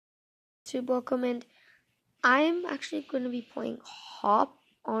YouTube. Welcome, and I'm actually going to be playing Hop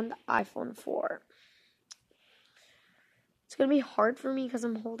on the iPhone 4. It's going to be hard for me because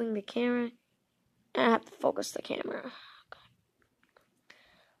I'm holding the camera and I have to focus the camera.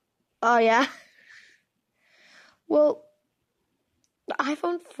 Oh, yeah. Well, the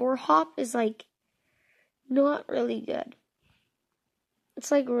iPhone 4 Hop is like not really good.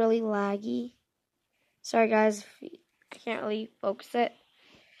 It's like really laggy. Sorry, guys, if I can't really focus it.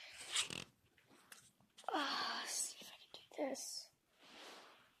 Let's see if I can do this.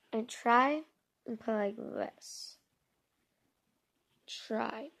 And try and play like this.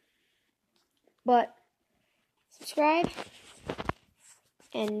 Try. But subscribe.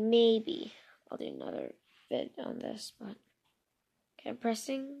 And maybe I'll do another vid on this. But okay, I'm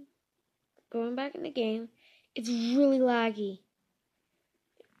pressing. Going back in the game. It's really laggy.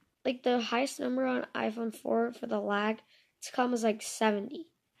 Like the highest number on iPhone 4 for the lag to come is like 70.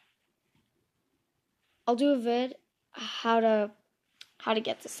 I'll do a vid how to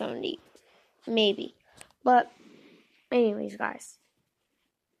get to 70. Maybe. But anyways, guys.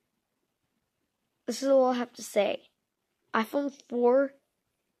 This is all I have to say. iPhone 4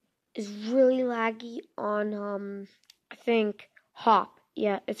 is really laggy on I think Hop.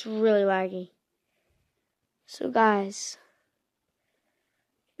 Yeah, it's really laggy. So guys,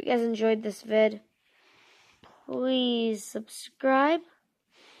 if you guys enjoyed this vid, please subscribe,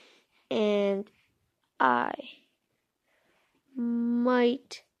 and I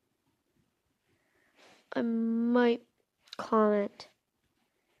might comment.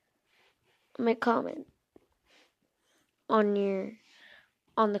 I might comment on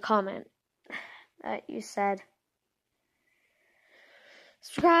the comment that you said.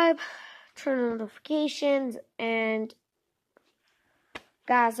 Subscribe, turn on notifications, and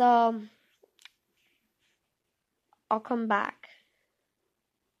guys, I'll come back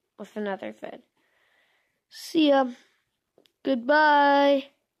with another vid. See ya.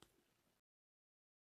 Goodbye.